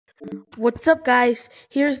What's up, guys?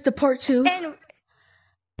 Here's the part 2. And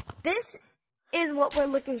this is what we're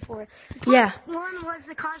looking for. Yeah. Part 1 was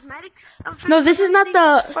the cosmetics of No, this is not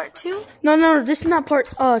the part 2. No, this is not part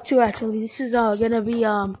 2 actually. This is gonna be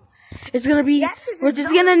it's gonna be Yes, we're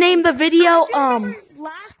just gonna name the video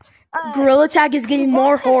Gorilla Tag is getting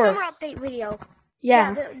more horror. Summer update video.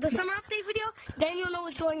 Yeah. The summer update video, then you'll know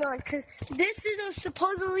what's going on, because this is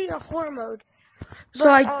supposedly a horror mode. So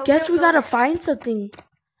I guess we gotta find something.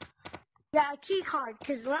 Yeah, a key card,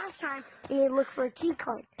 because last time we need to look for a key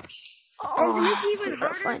card. Oh, And to make it even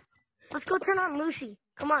harder, let's go turn on Lucy.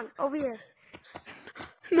 Come on, over here.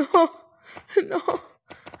 No.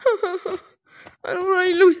 I don't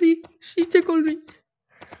like Lucy. She tickled me.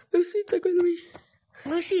 Lucy tickled me.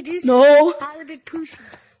 Lucy, do no. How did Pussy?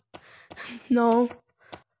 No.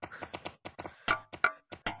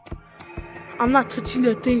 I'm not touching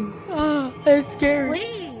that thing. Ah, it's scary.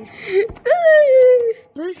 Please.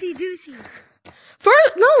 Lucy Doocy.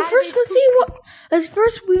 First, let's see what.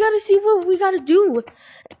 First, we gotta see what we gotta do.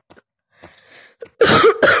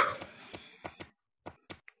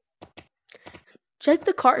 Check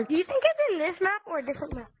the cards. Do you think it's in this map or a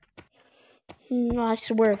different map? No, I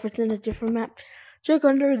swear, if it's in a different map, check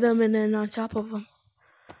under them and then on top of them.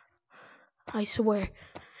 I swear.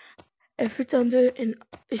 If it's in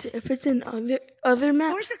other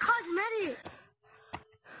maps. Where's the cosmetic?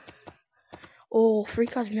 Oh, free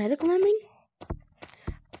cosmetic lemming?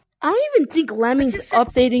 I don't even think lemming's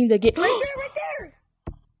updating the game. Right there.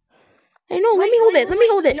 Hey, no, let me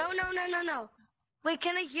hold it. No. Wait,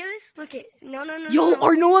 can I hear this? Look it. No. Yo,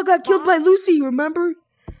 our Noah got killed by Lucy, remember?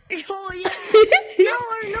 Oh, yeah. No,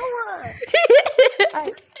 our Noah.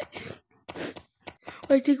 Right.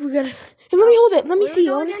 I think we gotta. Hey, let me hold it. Let me see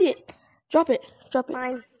it. Drop it.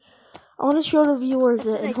 Mine. I want to show the viewers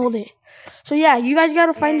it and hold it. So yeah, you guys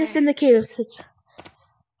gotta find this in the caves. It's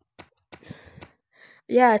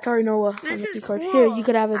our Noah. This is card. cool. Here, you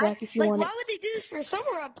could have it back if you want it. Why would they do this for a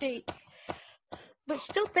summer update? But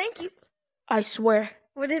still, thank you. I swear.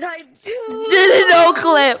 What did I do? Didn't know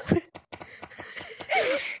clip.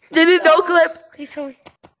 Didn't know clip. Please tell me.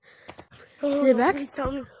 Is it back? Please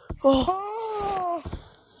tell me. Oh.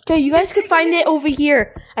 Okay, you guys can find it over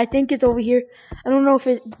here. I think it's over here. I don't know if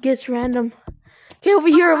it gets random. Okay, over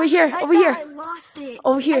here. I lost it.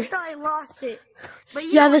 Over here. I thought I lost it.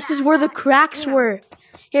 But yeah, this is where the cracks were.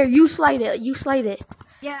 Here, you slide it.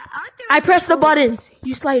 Yeah, I press the buttons.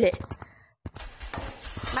 You slide it.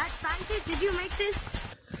 Matt Scientist, did you make this?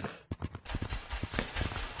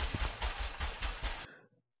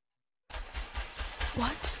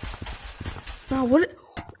 What? No, what?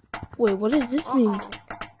 Wait, what does this mean?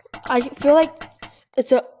 I feel like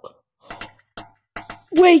it's a.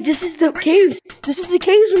 Wait, this is the caves. This is the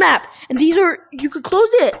caves map, and these are. You could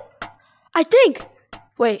close it. I think.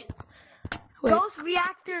 Wait. Ghost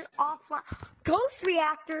reactor offline. Ghost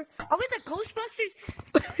reactor. Are we the Ghostbusters?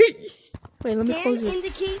 Wait, let me close this.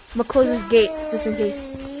 Indicate I'm gonna close this gate just in case.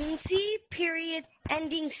 C period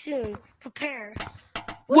ending soon. Prepare.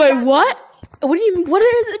 Wait, what? What do you mean? What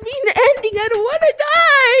does it mean ending? I don't want to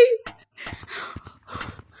die.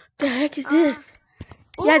 The heck is this?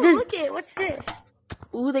 Ooh, this. Look it. What's this?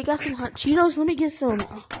 Ooh, they got some hot Cheetos. Let me get some.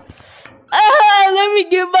 Let me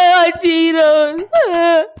get my hot Cheetos.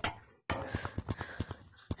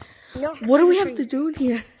 No, what do we have to do in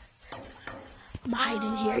here? I'm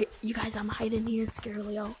hiding here. You guys, I'm hiding here. Scare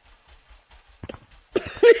Leo.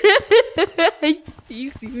 You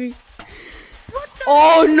see me?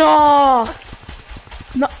 Oh no!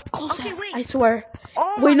 No, close it. Wait. I swear.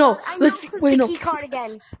 Oh wait, no. Wait, no. Key card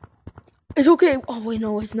again. It's okay. Oh wait,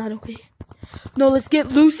 no, it's not okay. No, let's get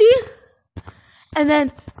Lucy, and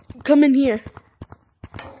then come in here.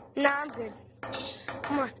 Nah, I'm good.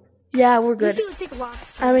 Come on. Yeah, we're good. Take a walk.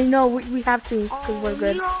 I mean, no, we have to because we're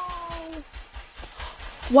good. No.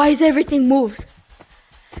 Why is everything moved?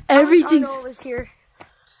 Everything's here.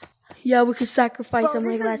 Yeah, we could sacrifice them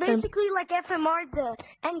like last time. This is basically like FMR, the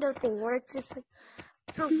endo thing, where it's just like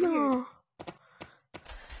so weird.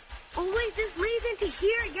 Oh wait, this leads into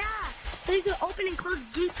here, yeah. So you can open and close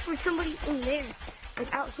gates for somebody in there,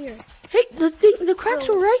 like out here. Hey, the cracks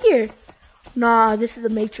are right here. Nah, this is the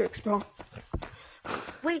Matrix, bro.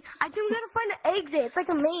 Wait, I think we gotta find an exit. It's like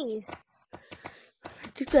a maze. I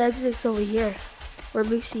think the exit's over here, where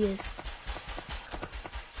Lucy is.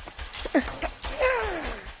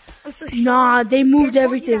 Nah, they moved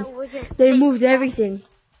everything. They moved everything.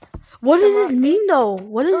 What does this mean, though?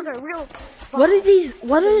 What are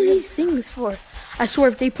these things for? I swear,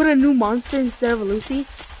 if they put a new monster instead of a Lucy,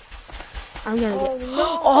 I'm gonna get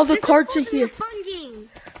all the cards are here. Fun game.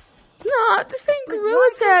 Nah, this ain't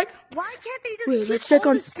Gorilla Tag. Why can't they just Wait, keep let's check all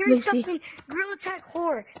on the scary stuff in Gorilla Tag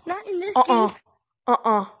Horror? Not in this game.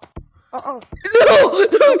 No,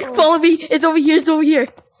 follow me. It's over here. It's over here.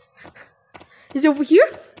 Is it over here?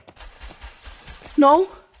 No.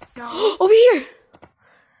 No. Over here.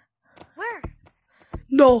 Where?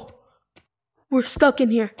 No. We're stuck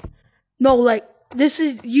in here. No, like this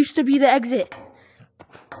used to be the exit.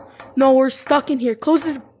 No, we're stuck in here. Close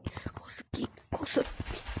the gate. Close the.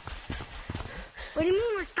 What do you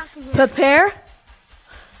mean we're stuck in here? Prepare.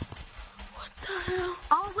 What the hell?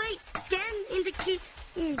 Oh wait, scan indicate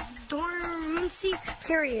dormancy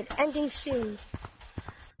period ending soon.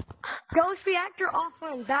 Ghost reactor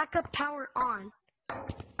offline, backup power on.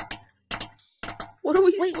 What are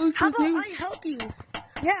we Wait, supposed how to do? about I help you?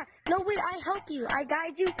 Yeah, no wait, I help you. I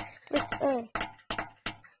guide you with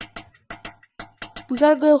We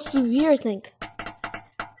gotta go through here, I think.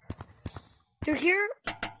 Through here?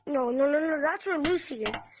 No, that's where Lucy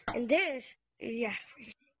is. And this, yeah.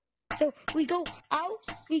 So we go out,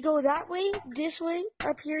 we go that way, this way,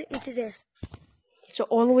 up here, into there. So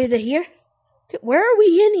all the way to here? Where are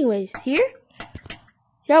we anyways? Here?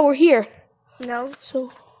 Yeah, we're here. No.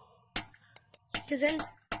 So. Because then.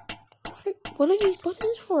 What are these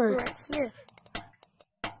buttons for? Right here.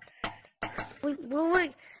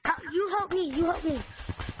 Wait. You help me.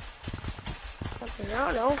 Okay,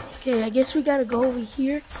 I don't know. Okay, I guess we gotta go over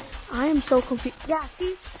here. I am so confused. Yeah,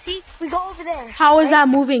 see, we go over there. How is that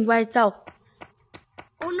moving by itself?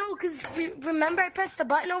 Oh no, because remember I pressed the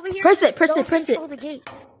button over here? Press it. The gate.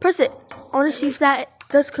 Press it. I want to see if that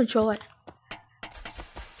does control it.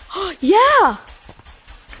 Yeah!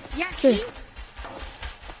 Yeah, okay. See?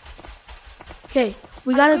 Okay,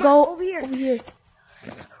 we gotta go over here.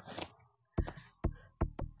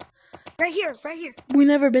 Right here. We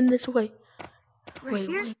never been this way. Right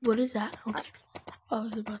here? Wait, what is that? Okay. I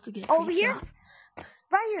was about to get over here? out.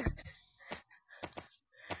 Right here.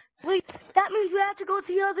 Wait, that means we have to go to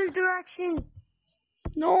the other direction.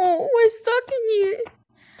 No, we're stuck in here.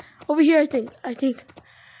 Over here, I think.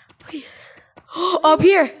 Please. Up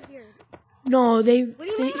here. No, What do you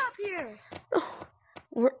mean up here?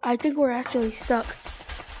 I think we're actually stuck.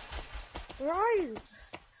 Where are you?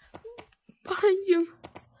 Behind you.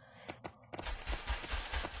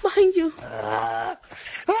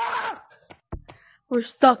 We're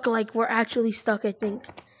stuck, like we're actually stuck, I think.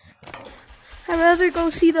 I'd rather go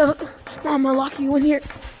see the... No, I'm gonna lock you in here.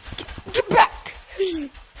 Get back!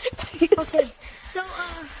 Okay, so,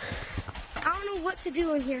 I don't know what to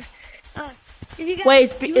do in here. If you guys,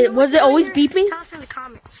 wait, was it always beeping? Tell us in the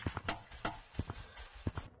comments.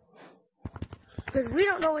 Because we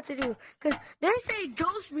don't know what to do. Because they say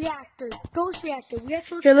ghost reactor. We have to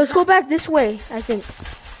look. Here, let's go back this way, I think.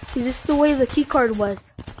 Because this is the way the key card was.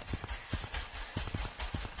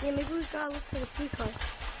 Yeah, maybe we gotta look for the key card.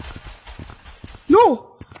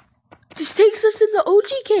 No! This takes us in the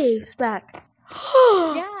OG caves back.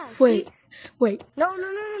 Yeah. Wait. No.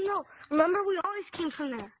 Remember, we always came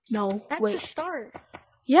from there. No, That's wait. the start.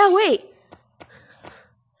 Yeah, wait.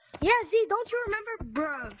 Yeah, see, don't you remember,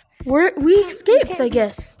 bruv? We escaped, I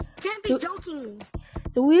guess. Can't be joking.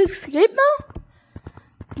 Did we escape now?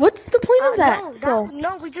 What's the point of that?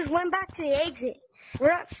 No, we just went back to the exit.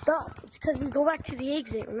 We're not stuck. It's because we go back to the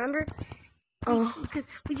exit, remember? Because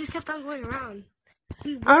we just kept on going around.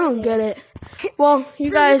 I don't get it. Well,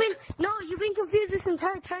 you guys... You've been confused this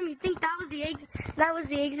entire time. You think that was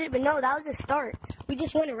the exit, but no, that was the start. We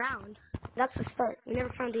just went around. That's the start. We never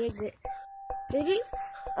found the exit. Maybe?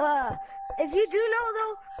 If you do know,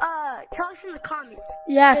 though, tell us in the comments.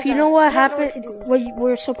 Yeah, if you know what happened, what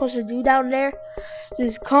we're supposed to do down there,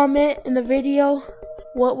 just comment in the video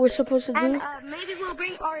what we're supposed to do. And maybe we'll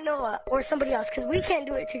bring Arnoa or somebody else, because we can't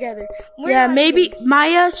do it together. Yeah, maybe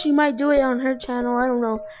Maya, she might do it on her channel. I don't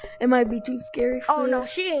know. It might be too scary for her. Oh, no,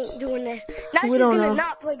 she ain't doing that. Now we she's don't gonna know.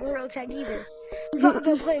 not play Gorilla Tag either. She's not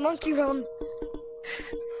gonna play Monkey Run.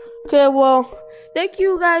 Okay, well, thank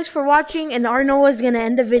you guys for watching, and Arnoa's gonna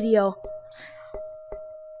end the video.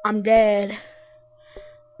 I'm dead.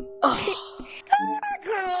 Oh.